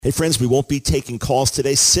Hey, friends, we won't be taking calls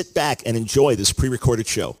today. Sit back and enjoy this pre-recorded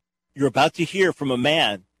show. You're about to hear from a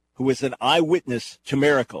man who is an eyewitness to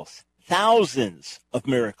miracles, thousands of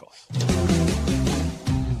miracles.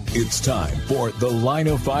 It's time for The Line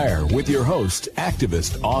of Fire with your host,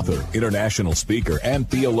 activist, author, international speaker, and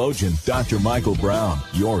theologian, Dr. Michael Brown,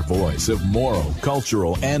 your voice of moral,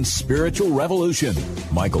 cultural, and spiritual revolution.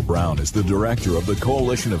 Michael Brown is the director of the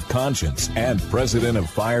Coalition of Conscience and president of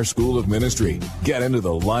Fire School of Ministry. Get into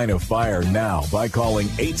The Line of Fire now by calling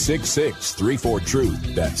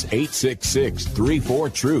 866-34-TRUTH. That's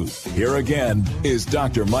 866-34-TRUTH. Here again is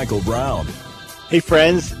Dr. Michael Brown. Hey,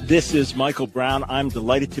 friends, this is Michael Brown. I'm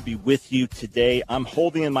delighted to be with you today. I'm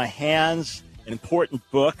holding in my hands an important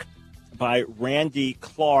book by Randy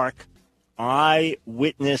Clark,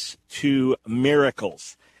 Eyewitness to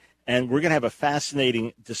Miracles. And we're going to have a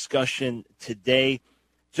fascinating discussion today.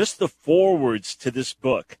 Just the forewords to this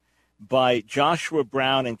book by Joshua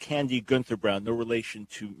Brown and Candy Gunther Brown, no relation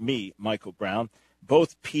to me, Michael Brown,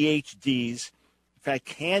 both PhDs. In fact,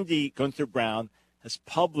 Candy Gunther Brown has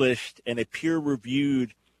published in a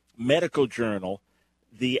peer-reviewed medical journal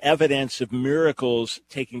the evidence of miracles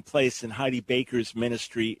taking place in Heidi Baker's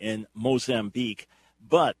ministry in Mozambique.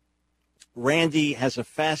 But Randy has a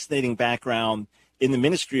fascinating background in the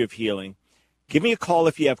ministry of healing. Give me a call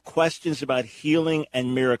if you have questions about healing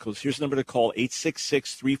and miracles. Here's the number to call,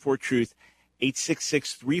 866-34-TRUTH,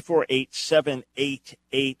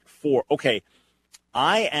 866-348-7884. Okay,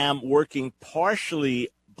 I am working partially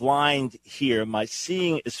blind here. My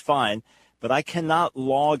seeing is fine, but I cannot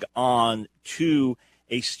log on to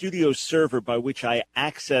a studio server by which I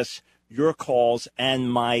access your calls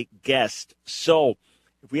and my guest. So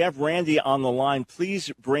if we have Randy on the line,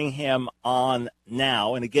 please bring him on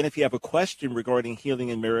now. And again, if you have a question regarding healing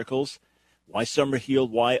and miracles, why some are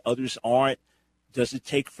healed, why others aren't, does it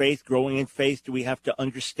take faith, growing in faith? Do we have to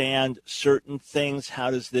understand certain things? How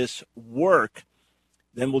does this work?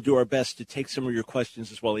 Then we'll do our best to take some of your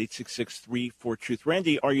questions as well, 866-34-TRUTH.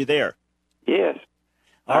 Randy, are you there? Yes,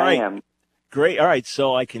 All right. I am. Great. All right,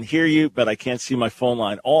 so I can hear you, but I can't see my phone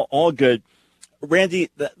line. All good. Randy,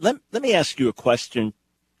 let me ask you a question.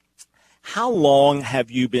 How long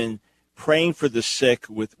have you been praying for the sick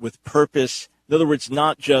with purpose? In other words,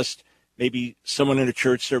 not just maybe someone in a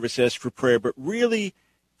church service asks for prayer, but really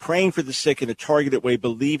praying for the sick in a targeted way,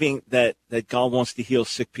 believing that God wants to heal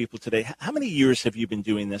sick people today. How many years have you been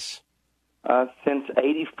doing this? Since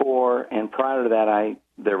 '84, and prior to that,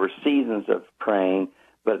 there were seasons of praying,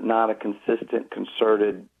 but not a consistent,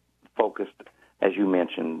 concerted, focused, as you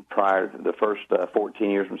mentioned. Prior to the first 14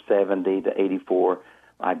 years, from '70 to '84,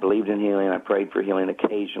 I believed in healing. I prayed for healing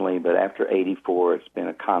occasionally, but after '84, it's been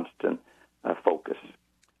a constant focus.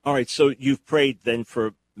 All right, so you've prayed then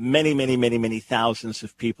for many thousands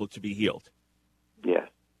of people to be healed. Yes.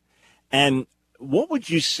 And what would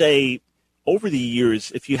you say over the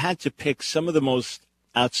years, if you had to pick some of the most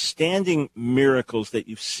outstanding miracles that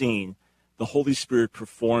you've seen the Holy Spirit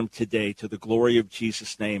perform today to the glory of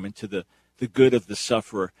Jesus' name and to the good of the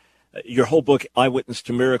sufferer? Your whole book, Eyewitness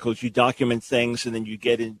to Miracles, you document things and then you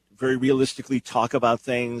get in very realistically talk about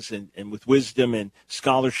things and with wisdom and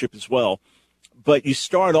scholarship as well. But you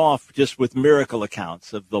start off just with miracle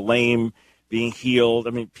accounts of the lame being healed. I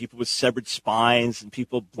mean, people with severed spines and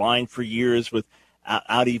people blind for years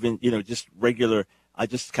without even, just regular,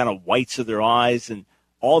 just kind of whites of their eyes and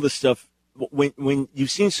all this stuff. When you've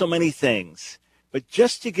seen so many things, but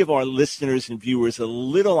just to give our listeners and viewers a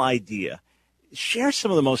little idea, share some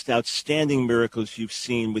of the most outstanding miracles you've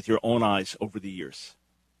seen with your own eyes over the years.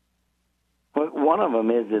 Well, one of them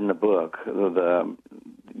is in the book. The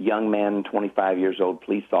young man, 25 years old,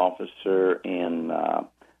 police officer in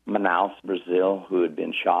Manaus, Brazil, who had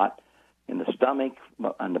been shot in the stomach,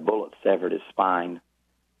 and the bullet severed his spine,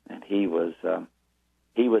 and he was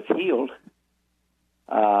healed.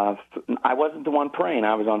 I wasn't the one praying.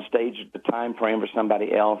 I was on stage at the time praying for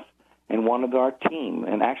somebody else, and one of our team,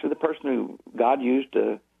 and actually the person who God used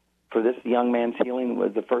for this young man's healing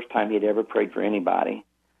was the first time he'd ever prayed for anybody.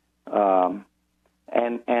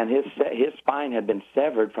 And his spine had been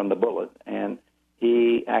severed from the bullet, and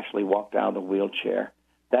he actually walked out of the wheelchair.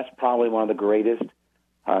 That's probably one of the greatest.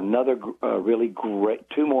 Another really great,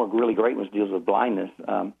 two more really great ones deals with blindness.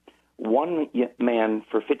 One man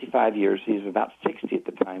for 55 years, he was about 60 at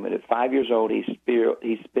the time, but at 5 years old, he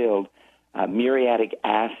spilled muriatic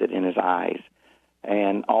acid in his eyes,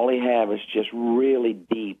 and all he had was just really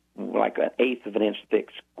deep, like an eighth of an inch thick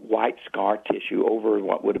white scar tissue over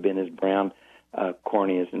what would have been his brown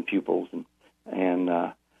corneas and pupils.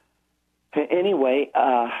 Anyway,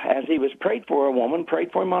 as he was prayed for, a woman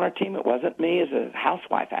prayed for him on our team. It wasn't me, as a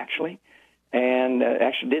housewife, actually. and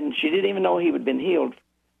actually she didn't even know he had been healed,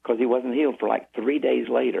 because he wasn't healed for like 3 days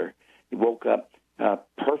later. He woke up,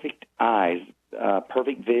 perfect eyes,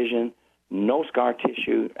 perfect vision, no scar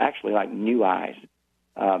tissue, actually like new eyes.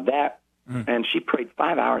 And she prayed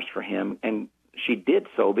 5 hours for him, and she did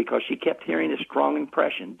so because she kept hearing a strong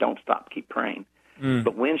impression: don't stop, keep praying.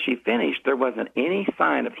 But when she finished, there wasn't any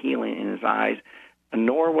sign of healing in his eyes,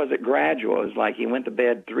 nor was it gradual. It was like he went to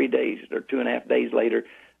bed 3 days or 2.5 days later,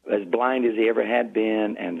 as blind as he ever had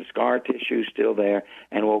been, and the scar tissue still there,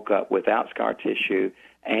 and woke up without scar tissue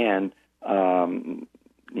and,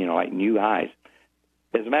 like new eyes.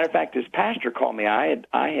 As a matter of fact, his pastor called me. I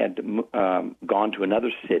had gone to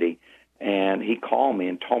another city, and he called me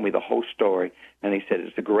and told me the whole story. And he said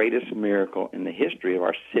it's the greatest miracle in the history of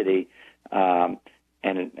our city,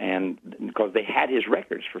 and because they had his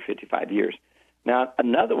records for 55 years. Now,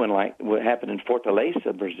 another one like what happened in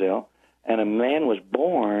Fortaleza, Brazil, and a man was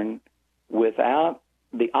born without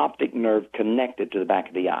the optic nerve connected to the back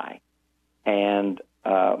of the eye. And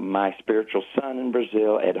my spiritual son in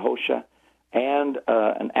Brazil, Ed Hosha, and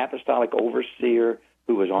an apostolic overseer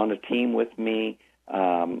who was on the team with me,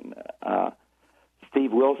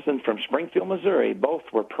 Steve Wilson from Springfield, Missouri, both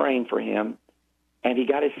were praying for him, and he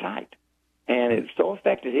got his sight. And it so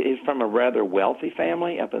affected, he's from a rather wealthy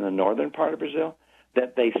family up in the northern part of Brazil,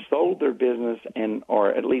 that they sold their business, or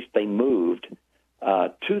at least they moved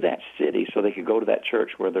to that city so they could go to that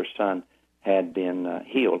church where their son had been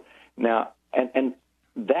healed. Now, and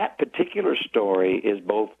that particular story is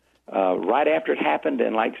both right after it happened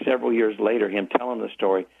and like several years later, him telling the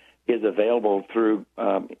story is available through,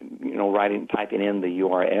 typing in the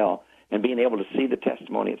URL and being able to see the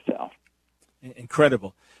testimony itself.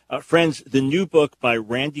 Incredible. Friends, the new book by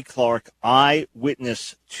Randy Clark,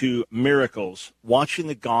 Eyewitness to Miracles, Watching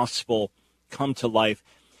the Gospel Come to Life.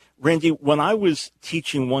 Randy, when I was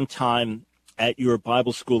teaching one time at your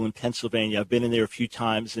Bible school in Pennsylvania, I've been in there a few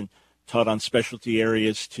times and taught on specialty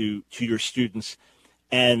areas to your students.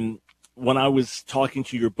 And when I was talking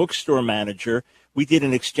to your bookstore manager, we did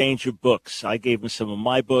an exchange of books. I gave him some of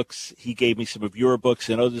my books. He gave me some of your books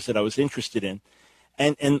and others that I was interested in.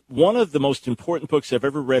 And one of the most important books I've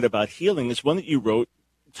ever read about healing is one that you wrote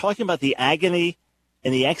talking about the agony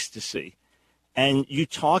and the ecstasy. And you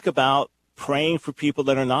talk about praying for people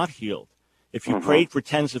that are not healed. If you prayed for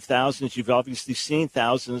tens of thousands, you've obviously seen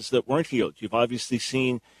thousands that weren't healed. You've obviously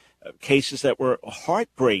seen cases that were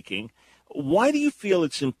heartbreaking. Why do you feel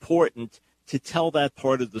it's important to tell that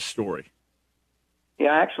part of the story?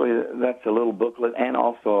 Yeah, actually, that's a little booklet and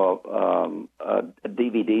also a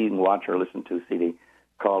DVD you can watch or listen to, CD,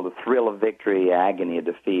 called The Thrill of Victory, Agony of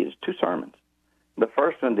Defeat. It's 2 sermons. The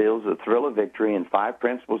first one deals with the thrill of victory and 5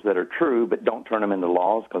 principles that are true, but don't turn them into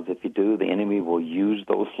laws, because if you do, the enemy will use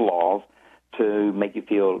those laws to make you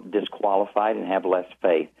feel disqualified and have less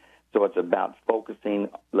faith. So it's about focusing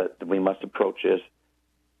that we must approach this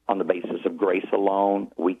on the basis of grace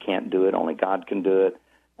alone. We can't do it. Only God can do it.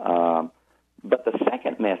 But the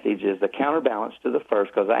second message is the counterbalance to the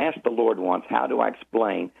first, because I asked the Lord once, how do I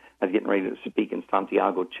explain? I was getting ready to speak in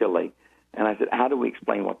Santiago, Chile, and I said, how do we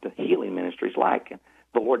explain what the healing ministry is like? And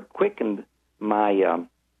the Lord quickened my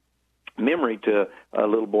memory to a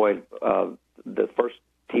little boy, the first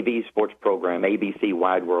TV sports program, ABC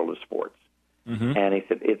Wide World of Sports. And he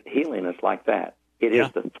said, it's healing is like that. It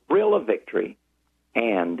is the thrill of victory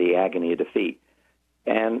and the agony of defeat.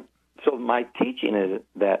 And so my teaching is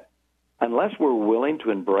that unless we're willing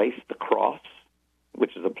to embrace the cross,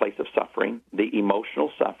 which is a place of suffering, the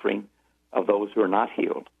emotional suffering of those who are not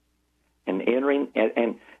healed, and entering,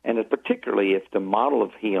 and particularly if the model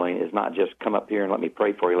of healing is not just come up here and let me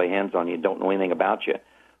pray for you, lay hands on you, don't know anything about you,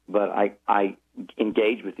 but I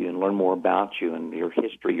engage with you and learn more about you and your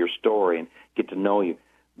history, your story, and get to know you,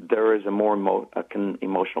 there is a more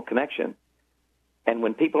emotional connection. And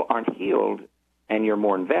when people aren't healed and you're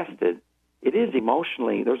more invested, it is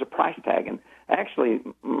emotionally, there's a price tag. And actually,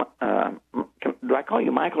 do I call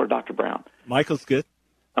you Michael or Dr. Brown? Michael's good.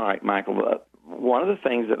 All right, Michael. One of the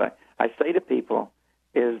things that I say to people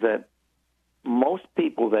is that most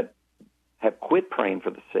people that have quit praying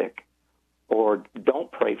for the sick or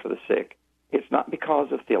don't pray for the sick, it's not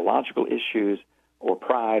because of theological issues or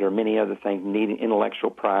pride or many other things, needing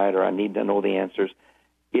intellectual pride or I need to know the answers.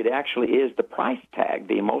 It actually is the price tag,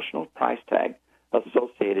 the emotional price tag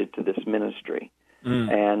associated to this ministry.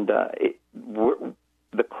 And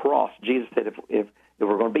the cross, Jesus said, if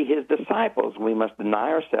we're going to be his disciples, we must deny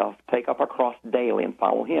ourselves, take up our cross daily, and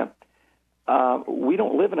follow him. We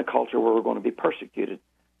don't live in a culture where we're going to be persecuted.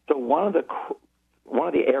 So one of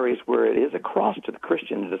the areas where it is a cross to the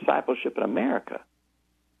Christian discipleship in America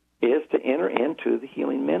is to enter into the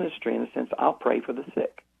healing ministry in the sense I'll pray for the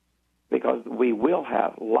sick, because we will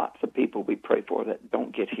have lots of people we pray for that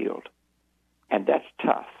don't get healed. And that's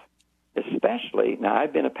tough, especially, now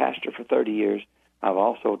I've been a pastor for 30 years. I've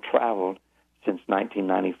also traveled since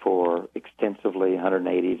 1994 extensively,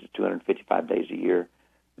 180 to 255 days a year,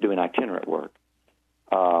 doing itinerant work.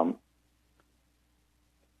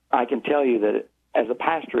 I can tell you that as a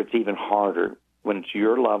pastor, it's even harder when it's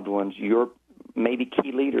your loved ones, your maybe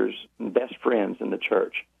key leaders and best friends in the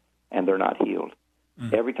church, and they're not healed.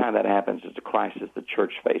 Mm. Every time that happens, it's a crisis the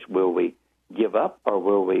church faces. Will we give up or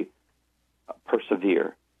will we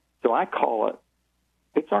persevere? So I call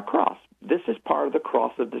it's our cross. This is part of the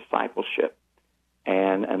cross of discipleship.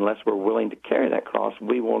 And unless we're willing to carry that cross,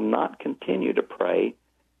 we will not continue to pray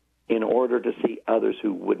in order to see others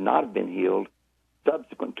who would not have been healed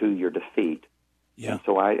subsequent to your defeat. Yeah. And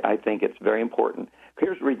so I think it's very important.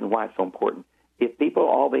 Here's the reason why it's so important. If people,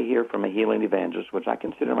 all they hear from a healing evangelist, which I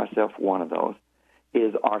consider myself one of those,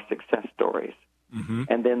 is our success stories. Mm-hmm.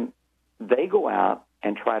 And then they go out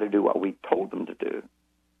and try to do what we told them to do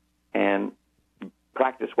and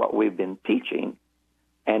practice what we've been teaching,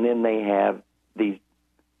 and then they have these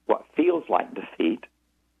what feels like defeat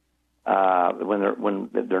when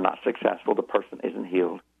they're not successful, the person isn't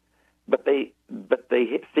healed. But they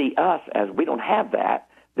see us as we don't have that,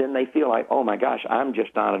 then they feel like, oh my gosh, I'm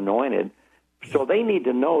just not anointed. So they need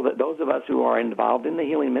to know that those of us who are involved in the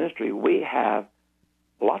healing ministry, we have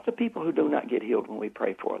lots of people who do not get healed when we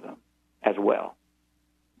pray for them as well.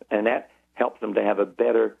 And that helps them to have a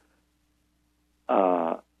better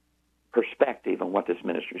perspective on what this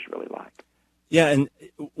ministry is really like. Yeah, and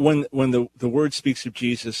when the word speaks of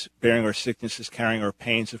Jesus bearing our sicknesses, carrying our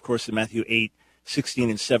pains, of course, in Matthew 8:16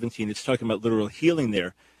 and 17, it's talking about literal healing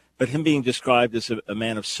there. But him being described as a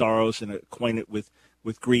man of sorrows and acquainted with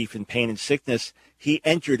grief and pain and sickness, he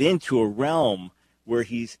entered into a realm where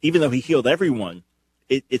even though he healed everyone,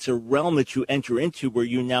 it's a realm that you enter into where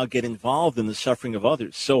you now get involved in the suffering of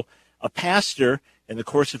others. So a pastor, in the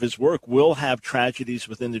course of his work, will have tragedies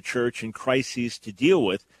within the church and crises to deal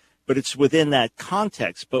with, but it's within that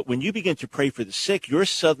context. But when you begin to pray for the sick, you're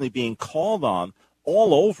suddenly being called on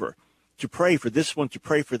all over to pray for this one, to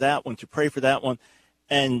pray for that one, to pray for that one.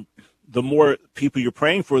 And the more people you're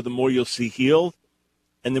praying for, the more you'll see healed,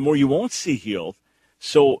 and the more you won't see healed.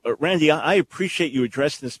 So, Randy, I appreciate you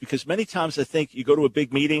addressing this, because many times I think you go to a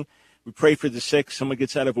big meeting, we pray for the sick, someone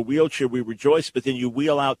gets out of a wheelchair, we rejoice, but then you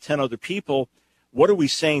wheel out 10 other people. What are we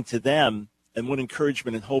saying to them, and what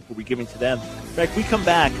encouragement and hope are we giving to them? In fact, we come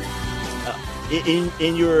back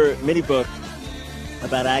in your mini book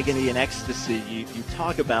about agony and ecstasy, you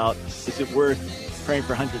talk about, is it worth praying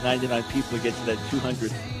for 199 people to get to that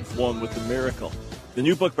 200th one with the miracle? The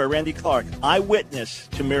new book by Randy Clark, Eyewitness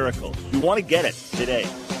to Miracles. You want to get it today.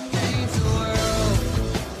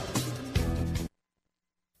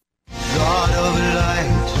 God of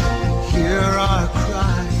light, hear our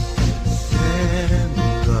cry, send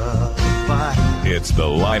the fire. It's The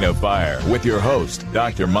Line of Fire with your host,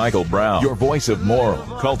 Dr. Michael Brown, your voice of moral,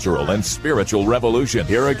 cultural, and spiritual revolution.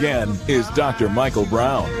 Here again is Dr. Michael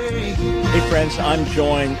Brown. Hey, friends, I'm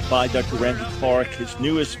joined by Dr. Randy Clark, his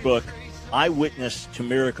newest book, Eyewitness to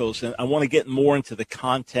Miracles, and I want to get more into the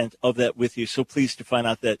content of that with you. So pleased to find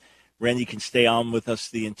out that Randy can stay on with us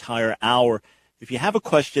the entire hour. If you have a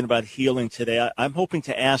question about healing today, I'm hoping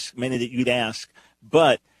to ask many that you'd ask,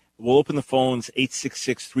 but we'll open the phones,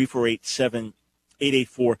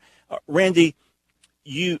 866-348-7884. Randy,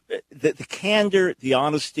 the candor, the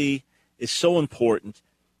honesty is so important,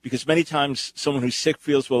 because many times someone who's sick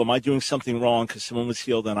feels, well, am I doing something wrong because someone was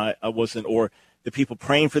healed and I wasn't? Or the people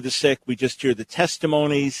praying for the sick, we just hear the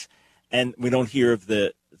testimonies, and we don't hear of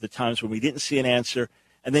the times when we didn't see an answer.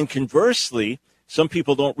 And then conversely, some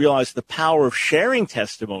people don't realize the power of sharing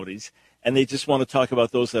testimonies, and they just want to talk about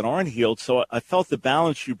those that aren't healed. So I felt the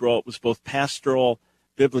balance you brought was both pastoral,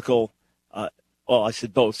 biblical. I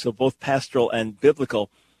said both, so both pastoral and biblical.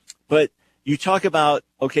 But you talk about,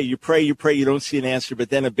 okay, you pray, you don't see an answer, but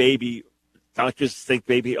then a baby, doctors think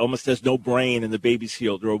baby almost has no brain and the baby's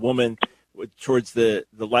healed, or a woman towards the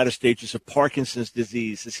latter stages of Parkinson's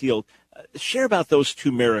disease is healed. Share about those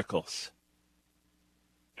two miracles.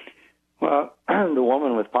 Well, the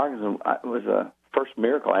woman with Parkinson's was the first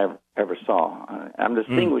miracle I ever saw. I'm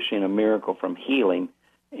distinguishing a miracle from healing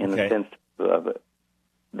in the sense of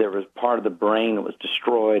there was part of the brain that was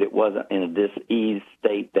destroyed. It wasn't in a diseased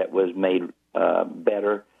state that was made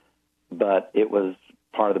better, but it was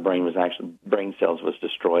part of the brain was actually, brain cells was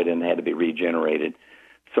destroyed and had to be regenerated.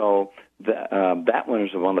 So that one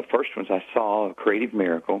was one of the first ones I saw, a creative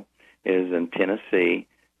miracle, is in Tennessee,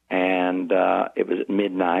 and it was at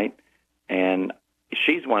midnight, and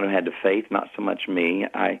she's the one who had the faith, not so much me.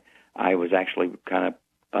 I was actually kind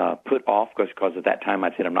of put off because at that time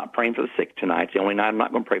I said, I'm not praying for the sick tonight. It's the only night I'm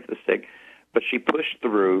not going to pray for the sick. But she pushed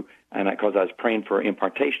through, and because I was praying for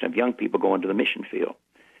impartation of young people going to the mission field.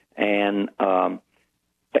 And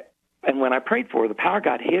when I prayed for her, the power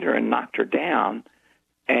God hit her and knocked her down.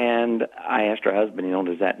 And I asked her husband,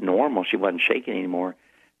 is that normal? She wasn't shaking anymore.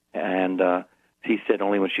 And he said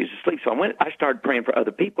only when she's asleep. So I started praying for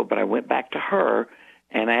other people, but I went back to her,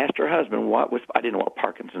 and I asked her husband I didn't know what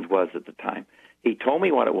Parkinson's was at the time. He told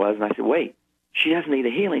me what it was, and I said, wait, she doesn't need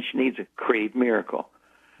a healing. She needs a creative miracle.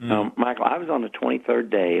 Michael, I was on the 23rd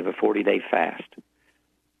day of a 40-day fast.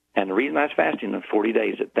 And the reason I was fasting the 40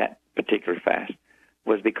 days at that particular fast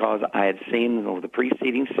was because I had seen over the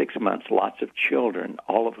preceding 6 months lots of children,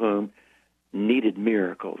 all of whom needed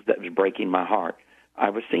miracles. That was breaking my heart. I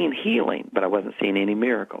was seeing healing, but I wasn't seeing any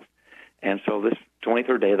miracles. And so this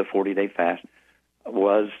 23rd day of the 40-day fast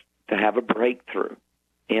was to have a breakthrough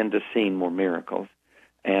into seeing more miracles.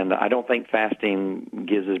 And I don't think fasting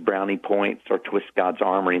gives us brownie points or twists God's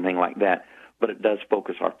arm or anything like that, but it does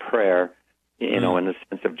focus our prayer, in the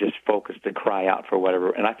sense of just focus to cry out for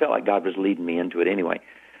whatever. And I felt like God was leading me into it anyway.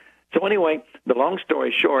 So anyway, the long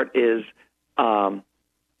story short is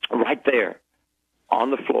right there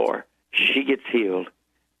on the floor, she gets healed,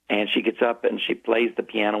 and she gets up and she plays the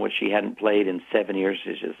piano, which she hadn't played in 7 years.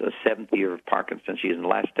 It's just the 7th year of Parkinson's. She's in the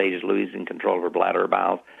last stages, losing control of her bladder, her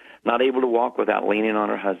bowels, not able to walk without leaning on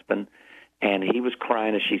her husband. And he was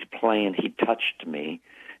crying as she's playing. He touched me,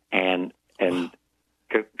 and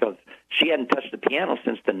because she hadn't touched the piano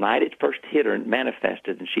since the night it first hit her and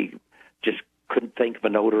manifested, and she just couldn't think of a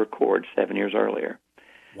note or a chord 7 years earlier.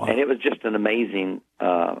 Wow. And it was just an amazing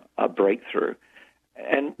a breakthrough.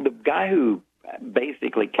 And the guy who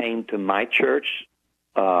basically came to my church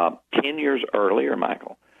 10 years earlier,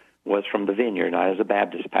 Michael, was from the Vineyard. I was a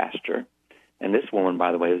Baptist pastor. And this woman,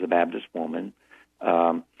 by the way, is a Baptist woman.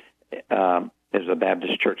 There's a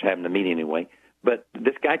Baptist church having a meeting anyway. But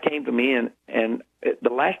this guy came to me, and the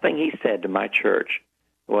last thing he said to my church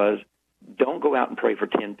was, don't go out and pray for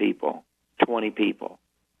 10 people, 20 people,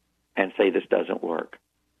 and say this doesn't work.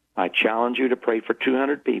 I challenge you to pray for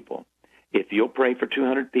 200 people. If you'll pray for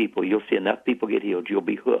 200 people, you'll see enough people get healed, you'll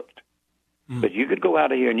be hooked. But you could go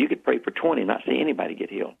out of here and you could pray for 20 and not see anybody get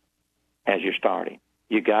healed as you're starting.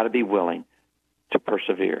 You got to be willing to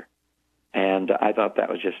persevere. And I thought that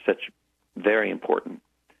was just such very important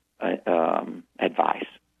advice.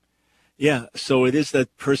 Yeah, so it is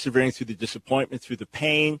that persevering through the disappointment, through the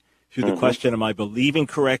pain, through the question, am I believing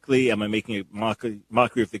correctly? Am I making a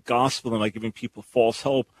mockery of the gospel? Am I giving people false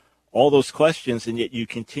hope? All those questions, and yet you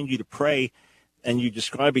continue to pray, and you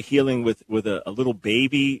describe a healing with a little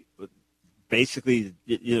baby. Basically,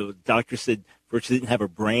 doctor said virtually didn't have a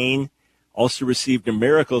brain, also received a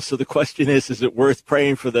miracle. So the question is it worth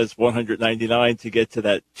praying for those 199 to get to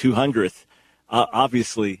that 200th?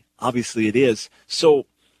 Obviously it is. So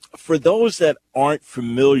for those that aren't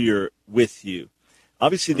familiar with you,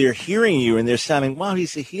 obviously they're hearing you and they're sounding, wow,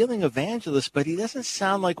 he's a healing evangelist, but he doesn't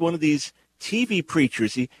sound like one of these TV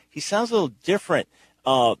preachers. He sounds a little different.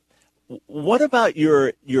 What about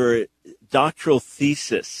your doctoral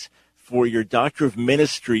thesis for your Doctor of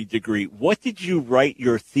Ministry degree? What did you write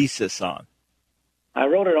your thesis on? I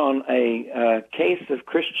wrote it on a case of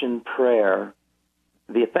Christian prayer,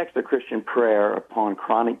 the effects of Christian prayer upon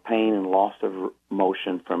chronic pain and loss of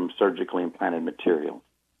motion from surgically implanted materials.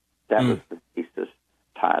 That was the thesis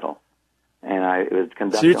title. And it was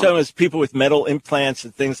conducted. So you're talking about people with metal implants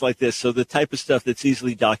and things like this. So the type of stuff that's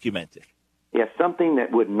easily documented. Yeah, something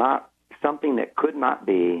that could not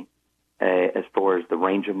be, as far as the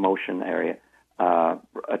range of motion area,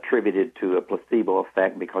 attributed to a placebo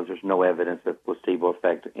effect, because there's no evidence of placebo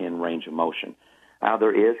effect in range of motion. Now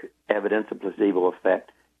there is evidence of placebo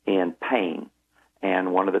effect in pain,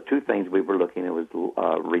 and one of the two things we were looking at was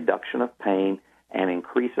reduction of pain and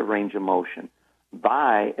increase of range of motion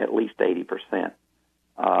by at least 80%.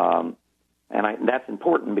 And that's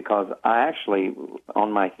important because I actually,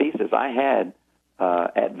 on my thesis, I had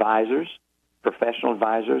advisors, professional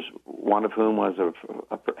advisors, one of whom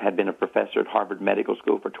had been a professor at Harvard Medical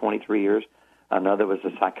School for 23 years. Another was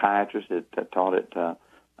a psychiatrist that taught at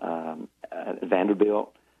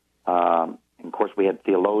Vanderbilt. And of course, we had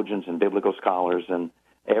theologians and biblical scholars, and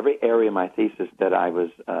every area of my thesis that I was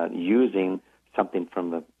using something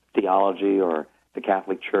from the theology or the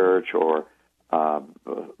Catholic Church or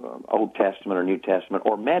Old Testament or New Testament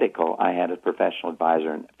or medical, I had a professional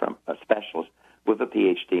advisor from a specialist with a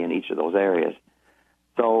PhD in each of those areas.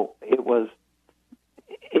 So it was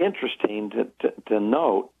interesting to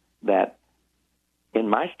note that in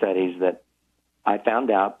my studies that I found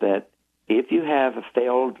out that if you have a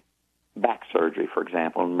failed back surgery, for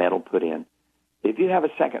example, and metal put in, if you have a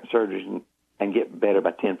second surgery and get better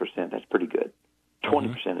by 10%, that's pretty good.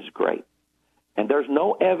 20% is great. And there's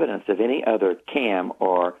no evidence of any other CAM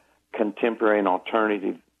or contemporary and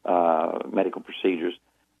alternative medical procedures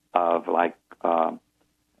of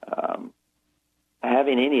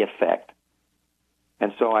having any effect.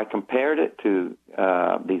 And so I compared it to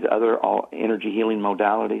these other energy healing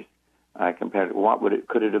modalities. I compared it,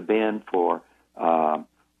 could it have been for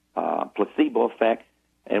placebo effect,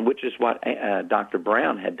 and which is what Dr.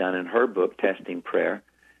 Brown had done in her book, Testing Prayer.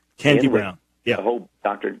 Candy Brown. Yeah. The whole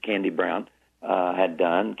Dr. Candy Brown had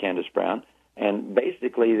done, Candace Brown. And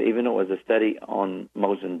basically, even though it was a study on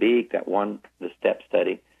Mozambique, that one, the STEP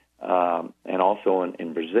study, and also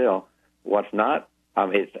in Brazil, what's not,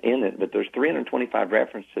 it's in it, but there's 325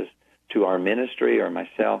 references to our ministry or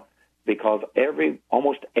myself, because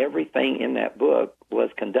almost everything in that book was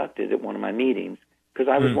conducted at one of my meetings, because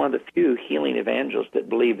I was one of the few healing evangelists that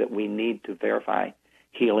believe that we need to verify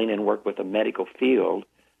healing and work with the medical field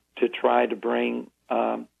to try to bring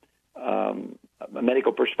a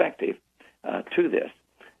medical perspective to this,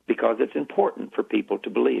 because it's important for people to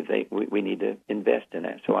believe we need to invest in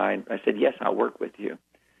it. So I said, yes, I'll work with you.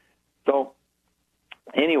 So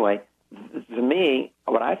anyway, to me,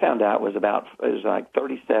 what I found out was like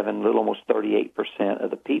 37, little almost 38% of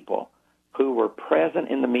the people who were present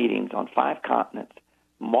in the meetings on 5 continents,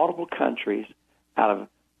 multiple countries, out of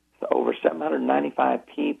over 795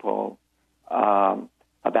 people,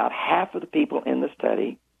 about half of the people in the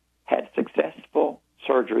study had successful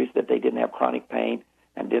surgeries that they didn't have chronic pain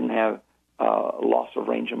and didn't have loss of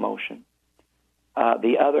range of motion.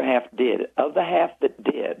 The other half did. Of the half that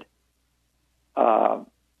did,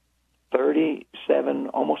 37,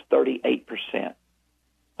 almost 38%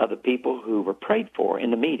 of the people who were prayed for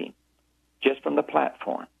in the meeting, just from the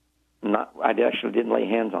platform. I actually didn't lay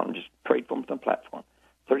hands on them, just prayed for them from the platform.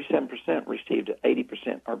 37% received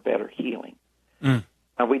 80% or better healing. And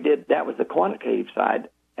that was the quantitative side.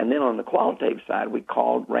 And then on the qualitative side, we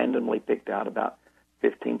randomly picked out about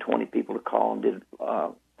 15, 20 people to call and did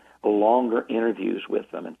longer interviews with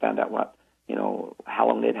them and found out how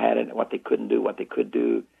long they'd had it, what they couldn't do, what they could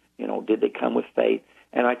do, did they come with faith?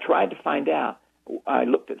 And I tried to find out. I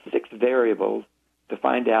looked at 6 variables to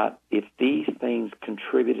find out if these things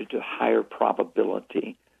contributed to higher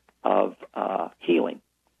probability of healing.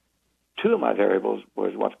 2 of my variables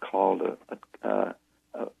was what's called a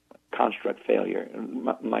construct failure.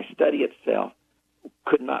 My study itself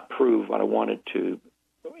could not prove what I wanted to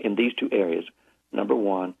in these 2 areas. Number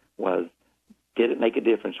 1 was, did it make a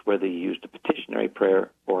difference whether you used a petitionary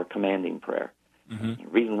prayer or a commanding prayer? The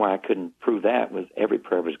reason why I couldn't prove that was every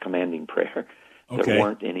prayer was commanding prayer. Okay. There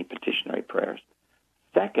weren't any petitionary prayers.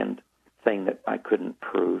 Second thing that I couldn't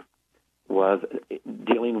prove was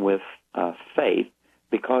dealing with faith,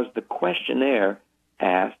 because the questionnaire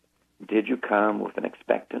asked, did you come with an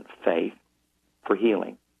expectant faith for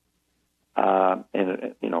healing?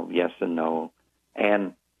 Yes and no.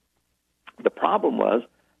 And the problem was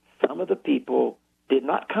some of the people did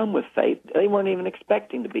not come with faith. They weren't even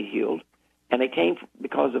expecting to be healed. And they came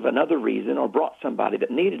because of another reason or brought somebody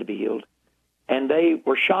that needed to be healed. And they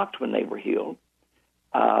were shocked when they were healed.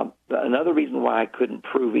 Another reason why I couldn't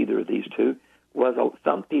prove either of these 2 was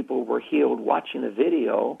some people were healed watching a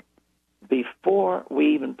video before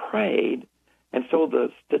we even prayed. And so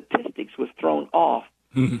the statistics was thrown off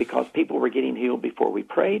because people were getting healed before we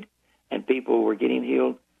prayed, and people were getting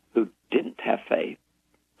healed who didn't have faith,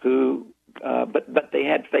 but they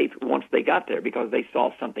had faith once they got there because they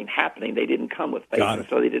saw something happening. They didn't come with faith, and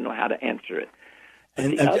so they didn't know how to answer it.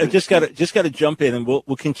 And I just got to jump in, and we'll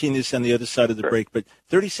continue this on the other side of the break. But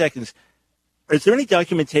 30 seconds. Is there any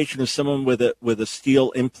documentation of someone with a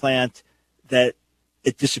steel implant that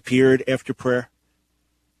it disappeared after prayer?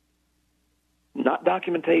 Not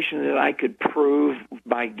documentation that I could prove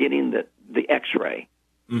by getting the X-ray.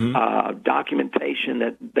 Documentation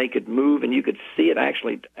that they could move, and you could see it.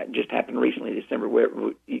 Actually, just happened recently, December, where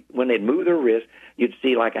when they'd move their wrist, you'd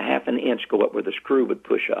see like a half an inch go up where the screw would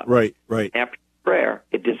push up. Right. After prayer,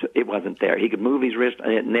 it wasn't there. He could move his wrist,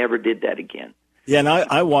 and it never did that again. Yeah, and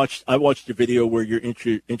I watched a video where you're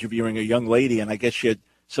interviewing a young lady, and I guess she had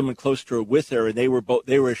someone close to her with her, and they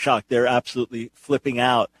were shocked. They're absolutely flipping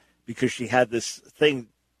out because she had this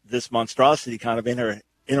monstrosity kind of in her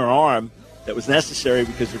arm that was necessary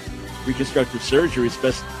because of reconstructive surgery, as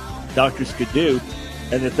best doctors could do.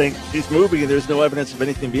 And the thing, she's moving, and there's no evidence of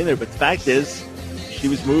anything being there. But the fact is, she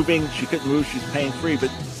was moving, she couldn't move, she was pain-free. But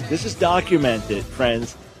this is documented,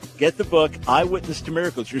 friends. Get the book, Eyewitness to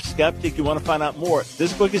Miracles. You're skeptic, you want to find out more.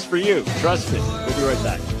 This book is for you. Trust me. We'll be right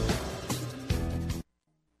back.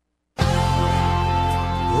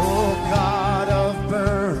 Oh, God of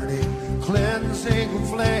burning, cleansing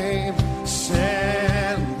flame,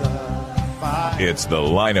 send the fire. It's The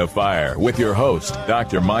Line of Fire with your host,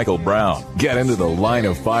 Dr. Michael Brown. Get into the Line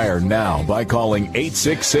of Fire now by calling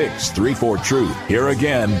 866-34-TRUTH. Here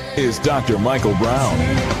again is Dr. Michael Brown.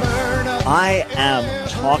 I am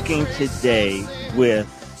talking today with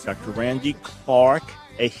Dr. Randy Clark,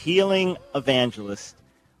 a healing evangelist,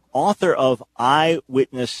 author of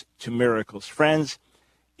Eyewitness to Miracles. Friends,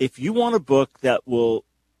 if you want a book that will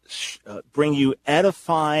bring you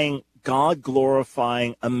edifying,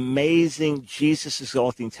 God-glorifying, amazing,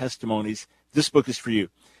 Jesus-exalting testimonies, this book is for you.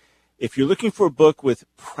 If you're looking for a book with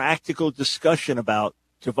practical discussion about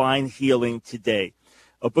divine healing today,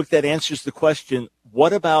 a book that answers the question,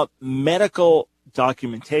 what about medical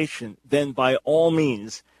documentation, then by all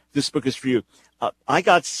means, this book is for you. I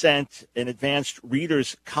got sent an advanced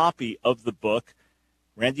reader's copy of the book,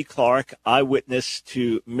 Randy Clark, Eyewitness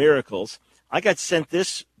to Miracles. I got sent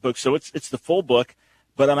this book, so it's the full book,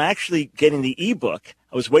 but I'm actually getting the ebook.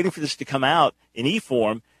 I was waiting for this to come out in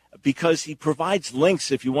e-form because he provides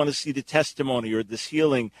links if you want to see the testimony or this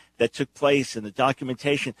healing that took place and the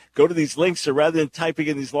documentation. Go to these links. So rather than typing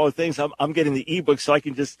in these long things, I'm getting the ebook so I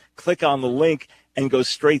can just click on the link and go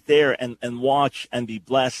straight there and watch and be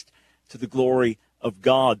blessed to the glory of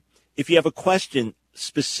God. If you have a question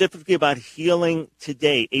specifically about healing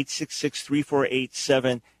today,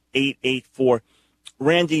 866-348-7884.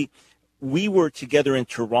 Randy, we were together in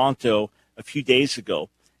Toronto a few days ago,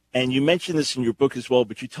 and you mentioned this in your book as well,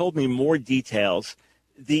 but you told me more details.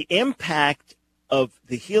 The impact of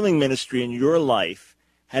the healing ministry in your life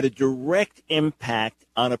had a direct impact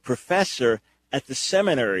on a professor at the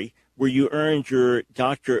seminary where you earned your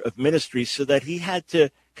Doctor of Ministry, so that he had to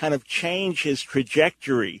kind of change his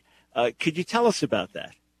trajectory. Could you tell us about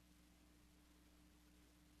that?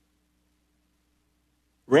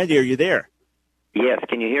 Randy, are you there? Yes,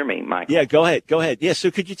 can you hear me, Mike? Yeah, go ahead. Yeah,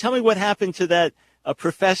 so could you tell me what happened to that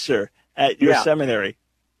professor at your seminary?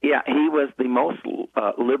 Yeah, he was the most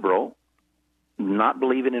liberal, not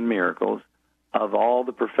believing in miracles, of all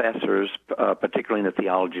the professors, particularly in the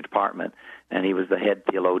theology department, and he was the head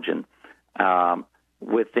theologian.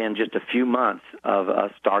 Within just a few months of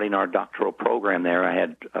us starting our doctoral program there, I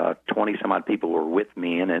had 20-some-odd people who were with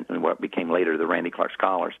me and what became later the Randy Clark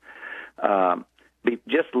Scholars.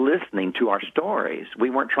 Just listening to our stories,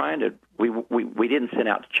 we weren't trying to, we didn't set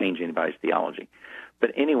out to change anybody's theology.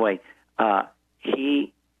 But anyway,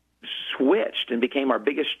 he switched and became our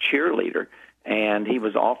biggest cheerleader, and he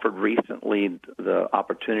was offered recently the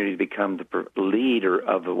opportunity to become the leader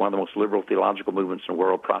of one of the most liberal theological movements in the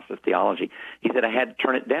world, process theology. He said, I had to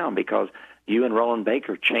turn it down because you and Roland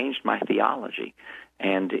Baker changed my theology.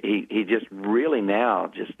 And he just really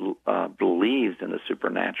now just believes in the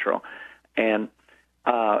supernatural. And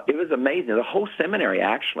it was amazing. The whole seminary,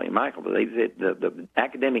 actually, Michael, the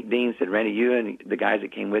academic dean said, Randy, you and the guys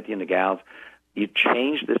that came with you and the gals, you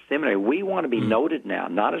changed the seminary. We want to be noted now,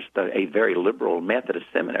 not as a very liberal Methodist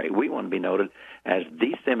seminary. We want to be noted as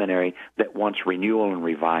the seminary that wants renewal and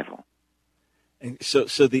revival. And so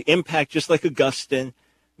the impact, just like Augustine,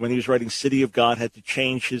 when he was writing City of God, had to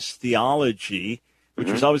change his theology, which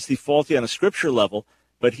was obviously faulty on a scripture level,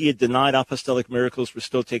 but he had denied apostolic miracles were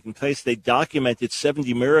still taking place. They documented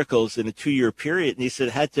 70 miracles in a 2-year period, and he said,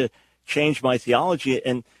 I had to change my theology.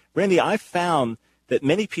 And Randy, I found that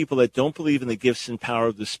many people that don't believe in the gifts and power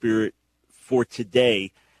of the Spirit for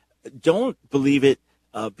today don't believe it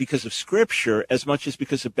because of Scripture as much as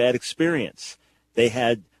because of bad experience. They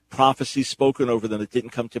had prophecies spoken over them that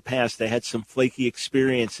didn't come to pass. They had some flaky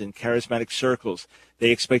experience in charismatic circles.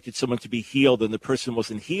 They expected someone to be healed, and the person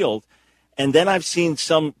wasn't healed. And then I've seen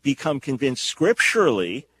some become convinced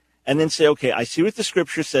scripturally and then say, okay, I see what the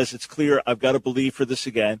Scripture says. It's clear. I've got to believe for this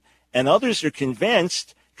again. And others are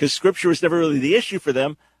convinced, because Scripture was never really the issue for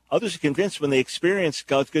them, others are convinced when they experience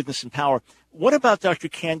God's goodness and power. What about Dr.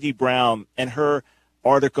 Candy Brown and her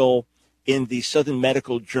article in the Southern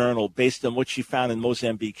Medical Journal based on what she found in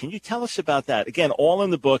Mozambique? Can you tell us about that? Again, all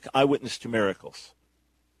in the book, Eyewitness to Miracles.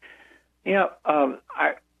 Yeah, I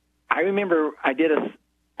remember I did a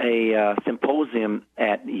symposium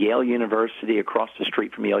at Yale University, across the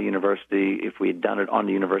street from Yale University. If we had done it on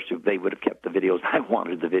the university, they would have kept the videos. I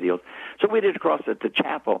wanted the videos. So we did it across at the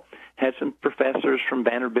chapel. Had some professors from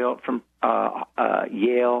Vanderbilt, from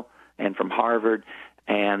Yale, and from Harvard.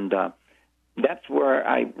 And that's where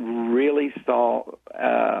I really saw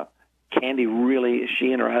Candy really,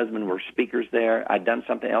 she and her husband were speakers there. I'd done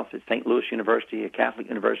something else at St. Louis University, a Catholic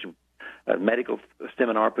university, a medical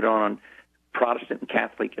seminar put on Protestant and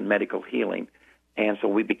Catholic and medical healing. And so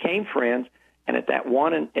we became friends. And at that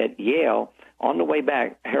one at Yale, on the way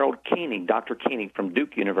back, Harold Koenig, Dr. Koenig from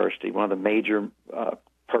Duke University, one of the major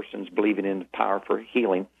persons believing in the power for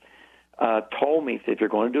healing, told me, if you're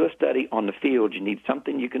going to do a study on the field, you need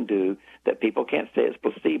something you can do that people can't say it's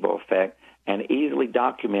placebo effect and easily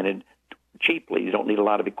documented cheaply. You don't need a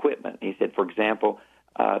lot of equipment. He said, for example,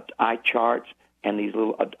 eye charts and these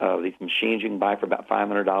little these machines you can buy for about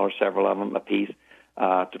 $500, several of them a piece,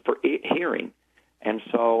 for hearing. And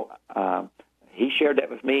so he shared that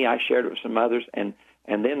with me. I shared it with some others. And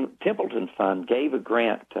then Templeton Fund gave a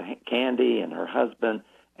grant to Candy and her husband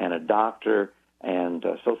and a doctor and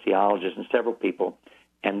a sociologist and several people.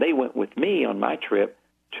 And they went with me on my trip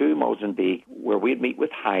to Mozambique, where we'd meet with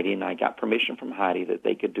Heidi, and I got permission from Heidi that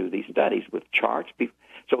they could do these studies with charts.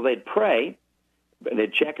 So they'd pray,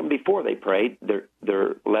 they'd check them before they prayed,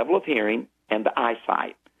 their level of hearing and the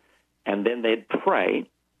eyesight. And then they'd pray,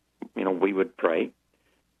 we would pray,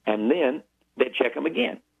 and then they'd check them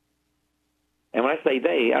again. And when I say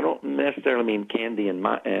they, I don't necessarily mean Candy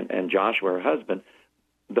and Joshua, her husband,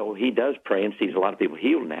 though he does pray and sees a lot of people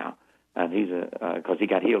healed now, and he's because he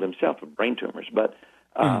got healed himself of brain tumors. But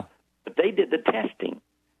they did the testing,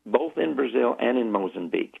 both in Brazil and in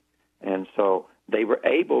Mozambique. And so they were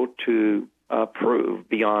able to prove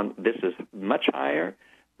beyond, this is much higher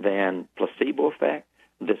than placebo effect,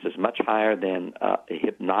 this is much higher than a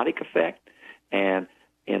hypnotic effect. And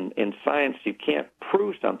in science, you can't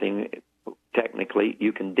prove something technically,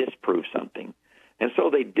 you can disprove something. And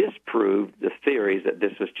so they disproved the theories that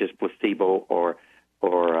this was just placebo or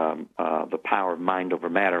the power of mind over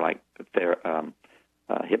matter, like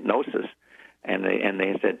hypnosis. And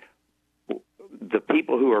they said the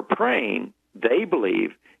people who are praying, they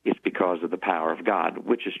believe it's because of the power of God,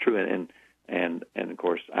 which is true. And of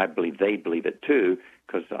course, I believe they believe it too,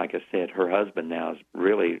 because like I said, her husband now is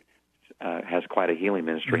really has quite a healing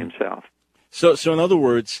ministry himself. So in other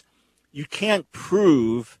words, you can't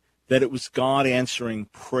prove that it was God answering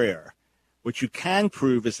prayer. What you can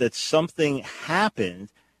prove is that something happened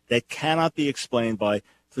that cannot be explained by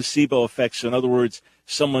placebo effects. So in other words,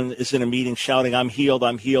 someone is in a meeting shouting, I'm healed,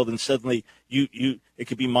 and suddenly it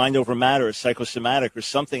could be mind over matter or psychosomatic, or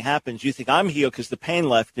something happens. You think I'm healed because the pain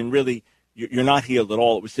left, and really you're not healed at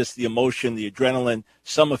all. It was just the emotion, the adrenaline,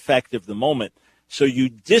 some effect of the moment. So you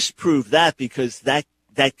disprove that because that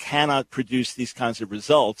cannot produce these kinds of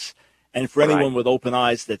results. And for anyone with open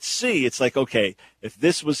eyes that see, it's like, okay, if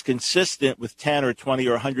this was consistent with 10 or 20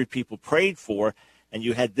 or 100 people prayed for, and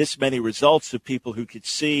you had this many results of people who could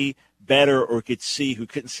see better or could see who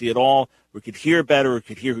couldn't see at all, or could hear better or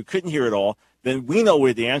could hear who couldn't hear at all, then we know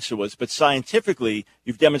where the answer was. But scientifically,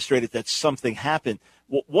 you've demonstrated that something happened.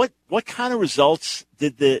 What kind of results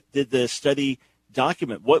did the study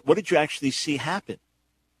document? What did you actually see happen?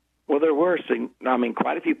 Well, there were,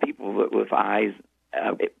 quite a few people with eyes,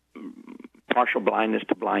 partial blindness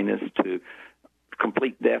to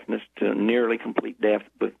complete deafness to nearly complete deaf,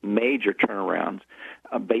 with major turnarounds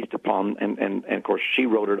based upon, and of course she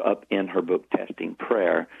wrote it up in her book, Testing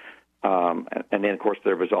Prayer. And then, of course,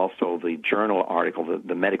 there was also the journal article,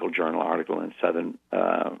 the medical journal article in Southern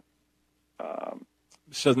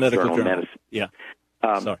Medical Journal. Medicine. Yeah.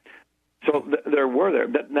 Sorry. So there were there.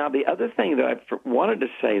 But now the other thing that I wanted to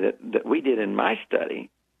say that we did in my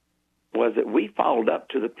study was that we followed up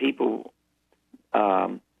to the people.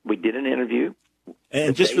 We did an interview.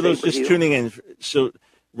 And just for those just tuning in, so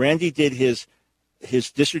Randy did his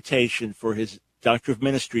dissertation for his Doctor of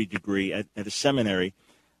Ministry degree at a seminary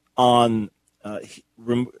on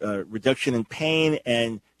reduction in pain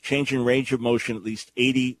and change in range of motion, at least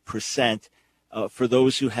 80%, for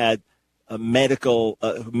those who had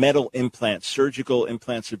metal implants, surgical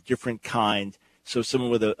implants of different kind. So someone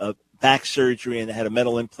with a back surgery and they had a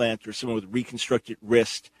metal implant, or someone with reconstructed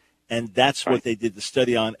wrist. And that's what they did the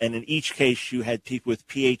study on. And in each case, you had people with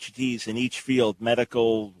PhDs in each field,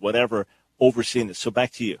 medical, whatever, overseeing this. So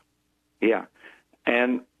back to you. Yeah.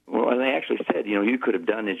 And they actually said, you could have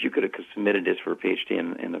done this. You could have submitted this for a PhD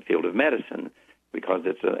in the field of medicine, because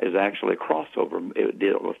it's actually a crossover. It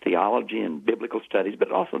dealt with theology and biblical studies, but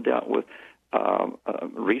it also dealt with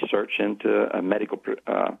research into medical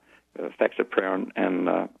effects of prayer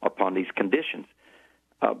and upon these conditions.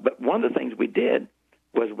 But one of the things we did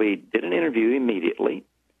was we did an interview immediately.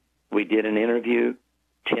 We did an interview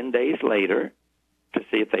 10 days later to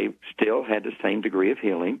see if they still had the same degree of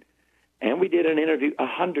healing. And we did an interview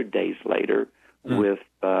 100 days later with,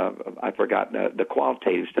 I forgot the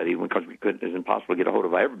qualitative study because it was impossible to get a hold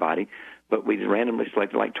of everybody, but we randomly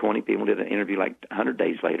selected like 20 people, did an interview like 100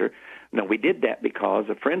 days later. No, we did that because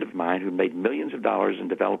a friend of mine who made millions of dollars in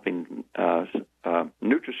developing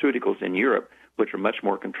nutraceuticals in Europe, which are much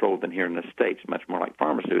more controlled than here in the States, much more like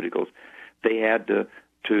pharmaceuticals, they had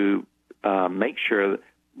to make sure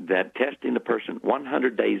that testing the person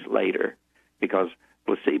 100 days later, because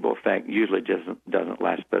placebo effect usually doesn't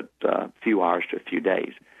last but a few hours to a few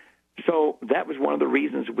days. So that was one of the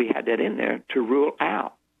reasons we had that in there, to rule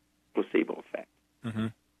out placebo effect. Mm-hmm.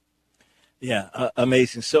 Yeah,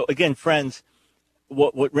 amazing. So again, friends,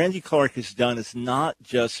 what Randy Clark has done is not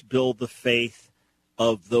just build the faith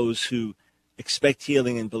of those who expect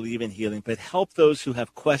healing and believe in healing, but help those who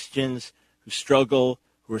have questions, who struggle,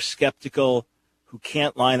 who are skeptical, who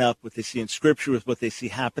can't line up what they see in Scripture with what they see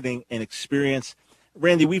happening in experience.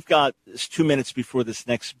 Randy, we've got 2 minutes before this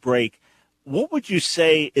next break. What would you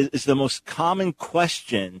say is the most common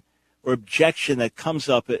question or objection that comes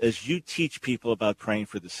up as you teach people about praying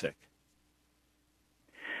for the sick?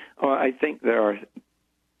 Well, I think there are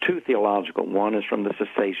two theological. One is from the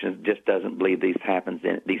cessationist, just doesn't believe these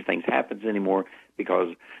things happen anymore,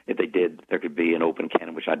 because if they did, there could be an open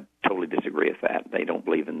canon, which I totally disagree with that. They don't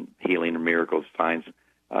believe in healing or miracles, signs,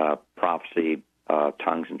 prophecy,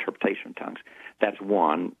 tongues, interpretation of tongues. That's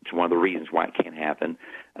one. It's one of the reasons why it can't happen.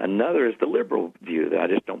 Another is the liberal view that I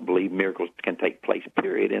just don't believe miracles can take place,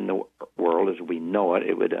 period, in the world as we know it.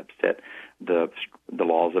 It would upset the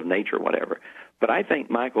laws of nature, whatever. But I think,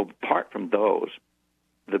 Michael, apart from those,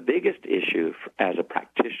 the biggest issue as a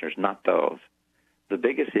practitioner is not those. The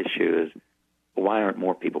biggest issue is, why aren't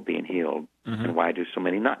more people being healed, and why do so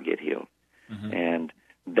many not get healed? And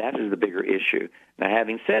that is the bigger issue. Now,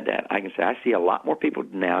 having said that, I can say I see a lot more people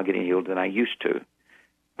now getting healed than I used to,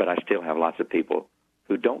 but I still have lots of people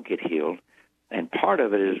who don't get healed. And part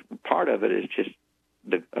of it is just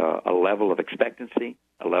a level of expectancy,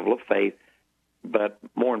 a level of faith, but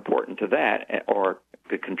more important to that, or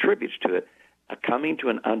it contributes to it, coming to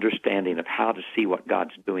an understanding of how to see what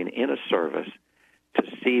God's doing in a service, to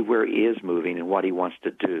see where He is moving and what He wants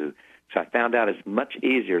to do. So I found out it's much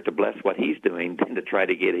easier to bless what He's doing than to try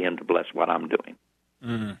to get Him to bless what I'm doing.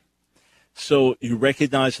 Mm. So you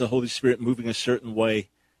recognize the Holy Spirit moving a certain way.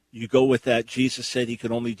 You go with that. Jesus said He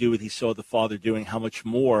could only do what He saw the Father doing. How much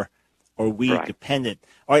more are we dependent?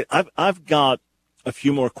 All right, I've got a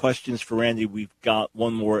few more questions for Randy. We've got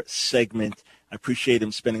one more segment. I appreciate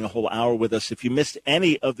him spending a whole hour with us. If you missed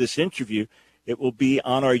any of this interview, it will be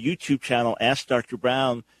on our YouTube channel, Ask Dr.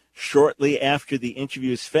 Brown, shortly after the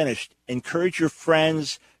interview is finished. Encourage your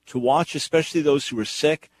friends to watch, especially those who are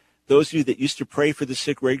sick, those of you that used to pray for the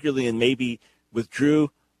sick regularly and maybe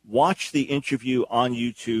withdrew. Watch the interview on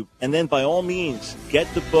YouTube, and then by all means, get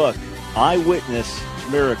the book, Eyewitness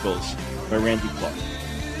Miracles by Randy Clark.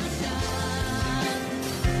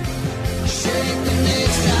 Shake the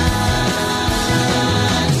nation,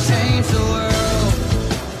 change the world.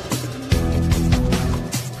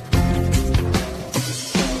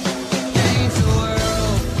 Change the world.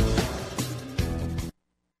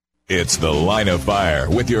 It's The Line of Fire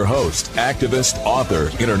with your host, activist, author,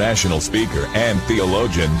 international speaker, and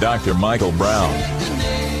theologian, Dr. Michael Brown.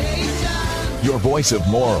 Your voice of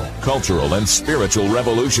moral, cultural, and spiritual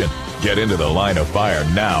revolution. Get into The Line of Fire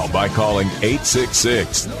now by calling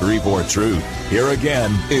 866-34-TRUTH. Here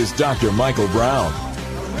again is Dr. Michael Brown.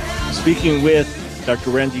 Speaking with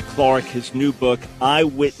Dr. Randy Clark, his new book,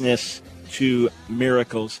 Eyewitness to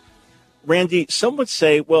Miracles. Randy, some would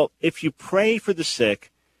say, well, if you pray for the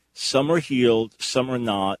sick, some are healed, some are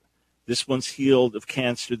not. This one's healed of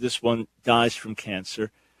cancer, this one dies from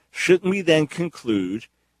cancer. Shouldn't we then conclude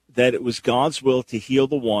that it was God's will to heal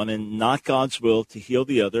the one and not God's will to heal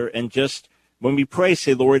the other? And just when we pray,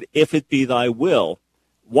 say, Lord, if it be thy will.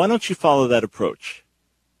 Why don't you follow that approach?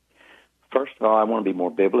 First of all, I want to be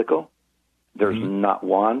more biblical. There's not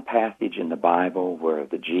one passage in the Bible where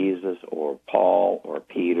the Jesus or Paul or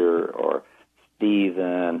Peter or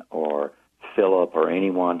Stephen or Philip or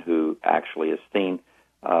anyone who actually is seen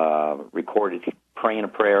recorded praying a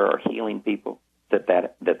prayer or healing people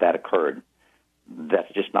that occurred.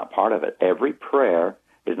 That's just not part of it. Every prayer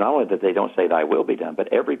is not only that they don't say thy will be done,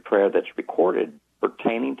 but every prayer that's recorded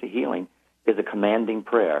pertaining to healing is a commanding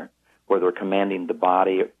prayer, where they're commanding the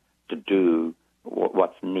body to do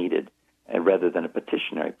what's needed, and rather than a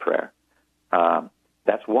petitionary prayer.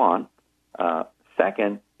 That's one.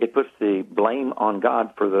 Second, it puts the blame on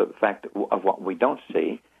God for the fact of what we don't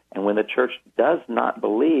see, and when the church does not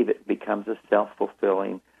believe, it becomes a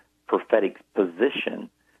self-fulfilling prophetic position.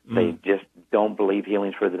 They just don't believe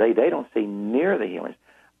healings for the day. They don't see near the healings.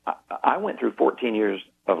 I went through 14 years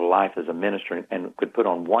of life as a minister and could put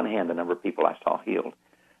on one hand the number of people I saw healed.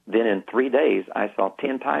 Then in 3 days, I saw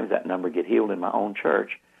 10 times that number get healed in my own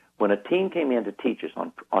church when a team came in to teach us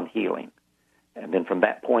on healing. And then from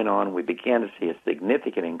that point on, we began to see a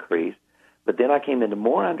significant increase. But then I came into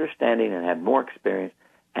more understanding and had more experience.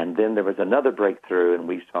 And then there was another breakthrough, and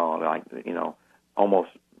we saw, like, almost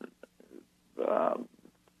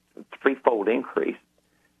threefold increase.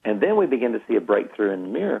 And then we begin to see a breakthrough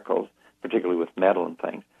in miracles, particularly with metal and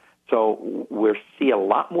things. So we see a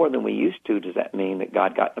lot more than we used to. Does that mean that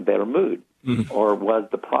God got in a better mood? Mm-hmm. Or was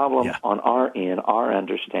the problem on our end, our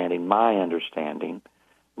understanding, my understanding,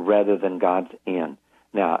 rather than God's end?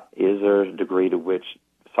 Now, is there a degree to which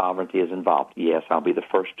sovereignty is involved? Yes, I'll be the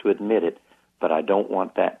first to admit it, but I don't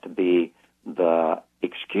want that to be the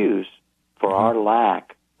excuse for our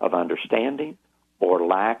lack of understanding or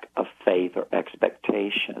lack of faith or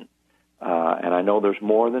expectation. And I know there's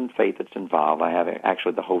more than faith that's involved. I have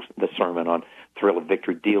actually the sermon on Thrill of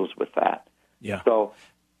Victory deals with that. Yeah. So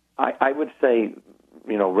I would say,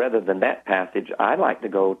 rather than that passage, I like to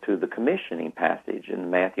go to the commissioning passage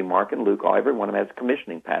in Matthew, Mark, and Luke. Every one of them has a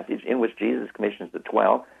commissioning passage in which Jesus commissions the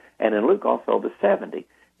 12, and in Luke also the 70,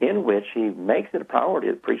 in which he makes it a priority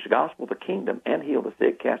to preach the gospel of the kingdom and heal the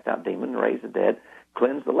sick, cast out demons, raise the dead,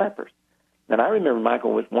 cleanse the lepers. And I remember,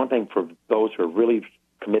 Michael, with one thing for those who are really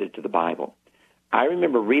committed to the Bible. I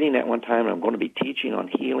remember reading that one time, and I'm going to be teaching on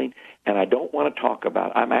healing, and I don't want to talk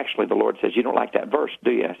about it. The Lord says, you don't like that verse,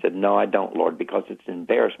 do you? I said, no, I don't, Lord, because it's an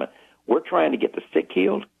embarrassment. We're trying to get the sick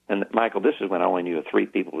healed, and Michael, this is when I only knew of 3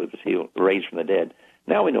 people who was healed, raised from the dead.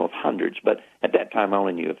 Now we know of hundreds, but at that time I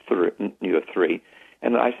only knew of 3.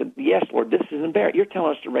 And I said, yes, Lord, this is embarrassing. You're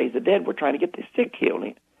telling us to raise the dead. We're trying to get the sick healed.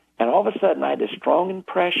 And all of a sudden I had a strong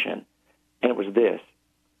impression, and it was this: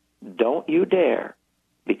 don't you dare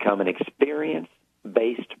become an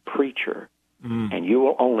experience-based preacher, and you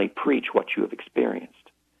will only preach what you have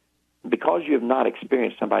experienced. Because you have not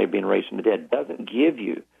experienced somebody being raised from the dead doesn't give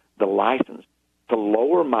you the license to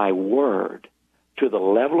lower my word to the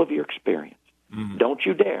level of your experience. Don't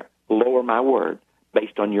you dare lower my word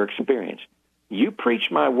based on your experience. You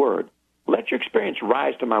preach my word. Let your experience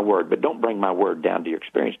rise to my word, but don't bring my word down to your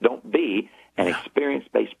experience. Don't be an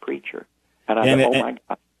experience-based preacher. And I thought, my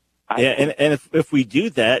God. And if we do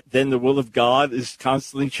that, then the will of God is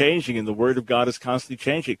constantly changing, and the Word of God is constantly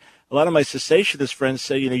changing. A lot of my cessationist friends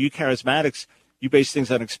say, you charismatics, you base things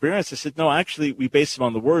on experience. I said, no, actually, we base them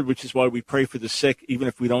on the Word, which is why we pray for the sick, even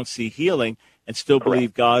if we don't see healing, and still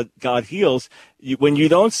believe God heals. When you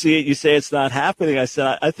don't see it, you say it's not happening. I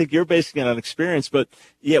said, I think you're basing it on experience. But,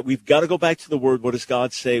 yeah, we've got to go back to the Word. What does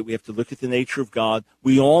God say? We have to look at the nature of God.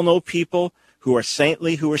 We all know people who are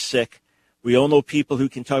saintly, who are sick. We all know people who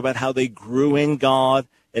can talk about how they grew in God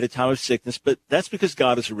at a time of sickness, but that's because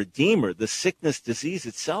God is a redeemer. The sickness, disease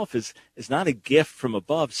itself is not a gift from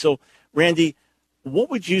above. So, Randy, what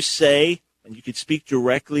would you say, and you could speak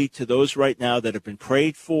directly to those right now that have been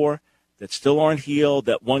prayed for, that still aren't healed,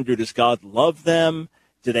 that wonder, does God love them?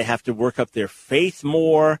 Do they have to work up their faith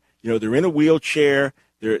more? They're in a wheelchair.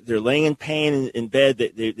 They're laying in pain in bed.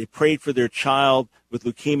 They prayed for their child with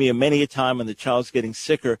leukemia many a time, and the child's getting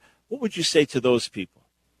sicker. What would you say to those people?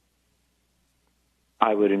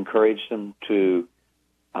 I would encourage them to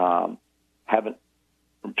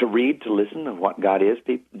read, to listen to what God is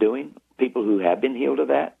doing. People who have been healed of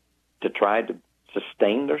that, to try to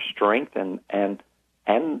sustain their strength and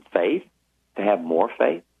faith, to have more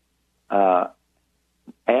faith,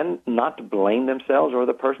 and not to blame themselves or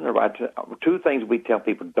the person. Two things we tell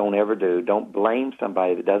people don't ever do: don't blame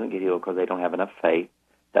somebody that doesn't get healed because they don't have enough faith.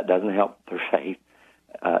 That doesn't help their faith.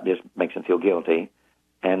 Just makes them feel guilty.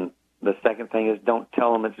 And the second thing is, don't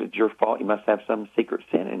tell them it's your fault. You must have some secret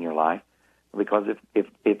sin in your life, because if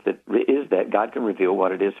it is that, God can reveal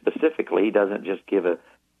what it is specifically. He doesn't just give a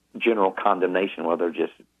general condemnation where they're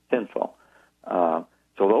just sinful. So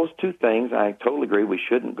those two things, I totally agree. We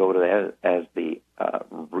shouldn't go to that as the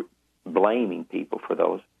blaming people for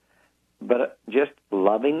those, but just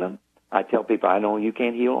loving them. I tell people, I know you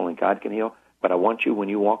can't heal, only God can heal. But I want you, when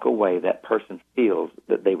you walk away, that person feels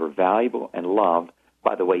that they were valuable and loved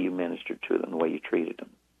by the way you ministered to them, the way you treated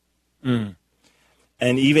them.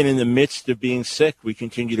 And even in the midst of being sick, we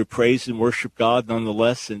continue to praise and worship God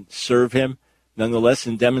nonetheless, and serve Him nonetheless,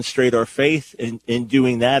 and demonstrate our faith in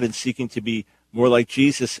doing that and seeking to be more like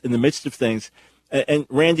Jesus in the midst of things. And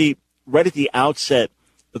Randy, right at the outset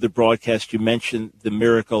of the broadcast, you mentioned the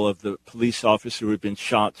miracle of the police officer who had been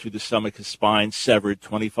shot through the stomach, his spine severed,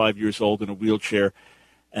 25 years old, in a wheelchair,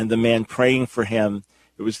 and the man praying for him.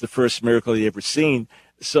 It was the first miracle he'd ever seen.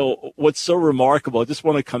 So what's so remarkable, I just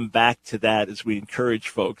want to come back to that as we encourage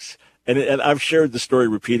folks. And I've shared the story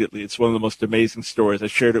repeatedly. It's one of the most amazing stories. I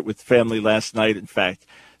shared it with family last night, in fact.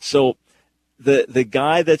 So the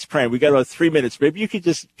guy that's praying, we got about 3 minutes. Maybe you could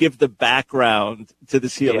just give the background to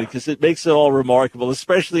this healing, because it makes it all remarkable,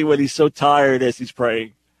 especially when he's so tired as he's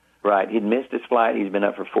praying. Right. He'd missed his flight. He's been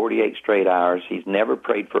up for 48 straight hours. He's never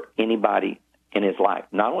prayed for anybody in his life.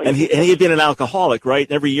 Not only and he had been an alcoholic, right?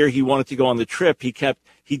 And every year he wanted to go on the trip.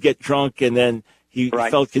 He'd get drunk, and then he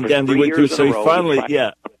felt condemned. He went through, so he finally,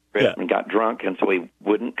 and got drunk, and so he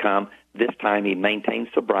wouldn't come. This time he maintained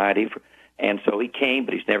sobriety, and so he came,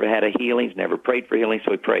 but he's never had a healing. He's never prayed for healing,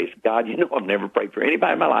 so he prays, God, you know I've never prayed for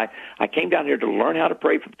anybody in my life. I came down here to learn how to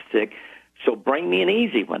pray for the sick, so bring me an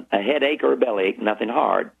easy one, a headache or a bellyache, nothing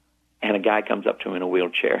hard. And a guy comes up to him in a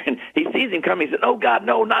wheelchair, and he sees him coming. He said, "Oh God,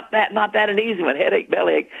 no, not that, an easy one, headache,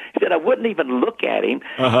 bellyache." He said, "I wouldn't even look at him."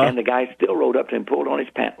 And the guy still rode up to him, pulled on his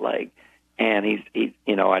pant leg, and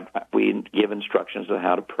we give instructions on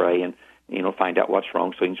how to pray and find out what's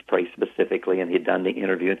wrong, so he can pray specifically. And he'd done the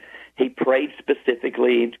interview. He prayed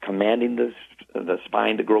specifically, commanding the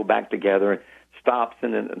spine to grow back together. And stops,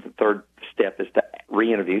 and then the third step is to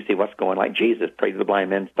re-interview, see what's going. Like Jesus prayed to the blind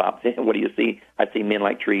man, stops. What do you see? I see men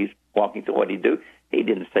like trees walking. So what did he do? He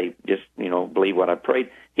didn't say just believe what I prayed.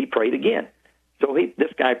 He prayed again. So this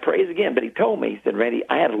guy prays again, but he told me, he said, Randy,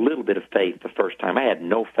 I had a little bit of faith the first time. I had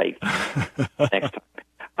no faith next time.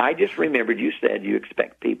 I just remembered you said you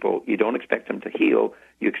expect people, you don't expect them to heal,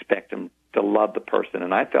 you expect them to love the person.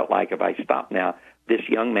 And I felt like if I stop now, this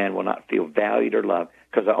young man will not feel valued or loved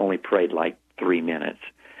because I only prayed like 3 minutes.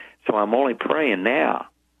 So I'm only praying now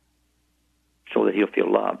so that he'll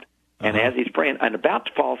feel loved. And as he's praying, I'm about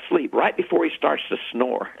to fall asleep, right before he starts to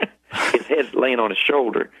snore, his head's laying on his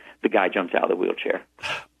shoulder, the guy jumps out of the wheelchair.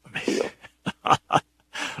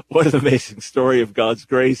 What an amazing story of God's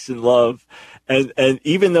grace and love. And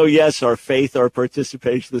even though, yes, our faith, our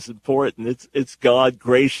participation is important, it's God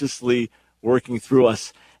graciously working through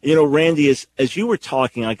us. Randy, as you were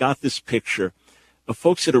talking, I got this picture of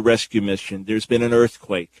folks at a rescue mission. There's been an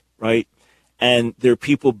earthquake, right? And there are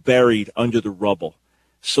people buried under the rubble.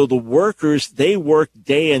 So the workers, they work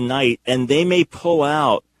day and night, and they may pull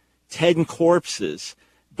out 10 corpses,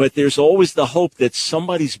 but there's always the hope that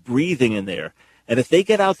somebody's breathing in there. And if they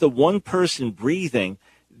get out the one person breathing,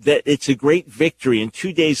 that it's a great victory. And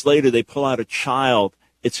 2 days later, they pull out a child.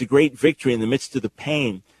 It's a great victory in the midst of the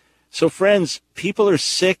pain. So, friends, people are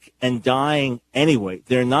sick and dying anyway.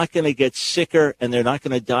 They're not going to get sicker, and they're not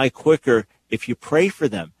going to die quicker if you pray for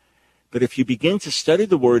them. But if you begin to study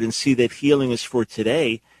the Word and see that healing is for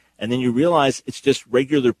today, and then you realize it's just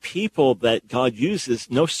regular people that God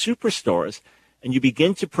uses, no superstars, and you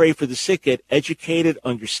begin to pray for the sick, get educated,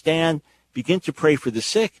 understand, begin to pray for the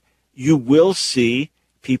sick, you will see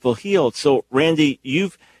people healed. So, Randy,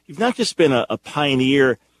 you've not just been a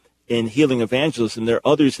pioneer in healing evangelism. There are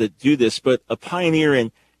others that do this, but a pioneer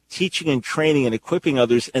in teaching and training and equipping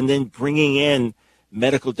others, and then bringing in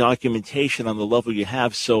medical documentation on the level you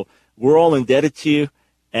have. So we're all indebted to you,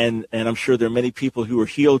 and I'm sure there are many people who are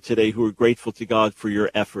healed today who are grateful to God for your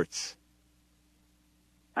efforts.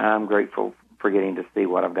 I'm grateful for getting to see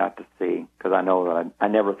what I've got to see, because I know that I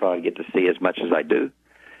never thought I'd get to see as much as I do.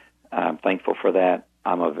 I'm thankful for that.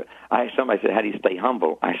 Somebody said, how do you stay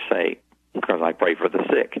humble? I say, because I pray for the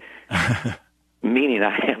sick. Meaning I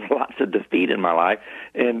have lots of defeat in my life,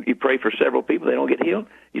 and you pray for several people, they don't get healed,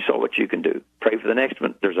 you saw what you can do. Pray for the next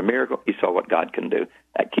one, there's a miracle, you saw what God can do.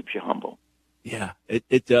 That keeps you humble. Yeah,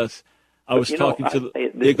 it does. I was talking to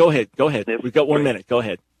go ahead. We've got 1 minute. Go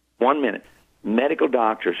ahead. 1 minute. Medical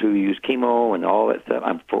doctors who use chemo and all that stuff,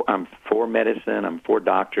 I'm for medicine, I'm for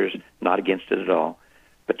doctors, not against it at all.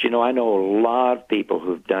 But, I know a lot of people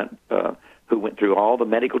who've done, who went through all the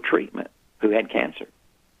medical treatment, who had cancer,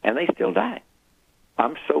 and they still died.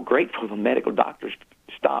 I'm so grateful the medical doctors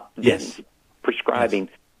stopped prescribing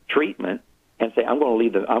treatment and say, I'm going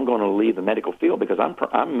to leave the medical field because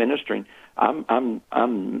I'm ministering, I'm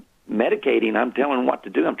medicating, I'm telling them what to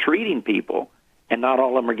do, I'm treating people, and not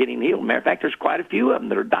all of them are getting healed. Matter of fact, there's quite a few of them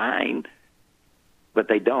that are dying, but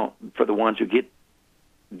they don't. For the ones who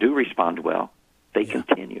do respond well, they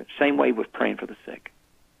continue. Same way with praying for the sick.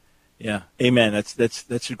 Yeah, amen.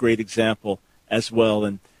 That's a great example as well.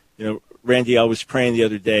 And Randy, I was praying the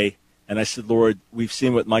other day, and I said, Lord, we've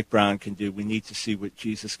seen what Mike Brown can do. We need to see what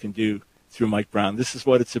Jesus can do through Mike Brown. This is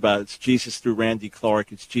what it's about. It's Jesus through Randy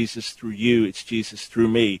Clark. It's Jesus through you. It's Jesus through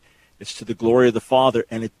me. It's to the glory of the Father,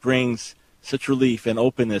 and it brings such relief and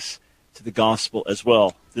openness to the gospel as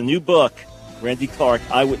well. The new book, Randy Clark,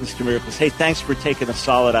 Eyewitness to Miracles. Hey, thanks for taking a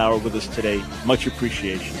solid hour with us today. Much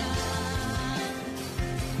appreciation.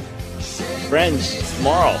 Friends,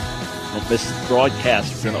 tomorrow, don't miss the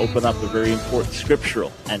broadcast. We're going to open up a very important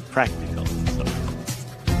scriptural and practical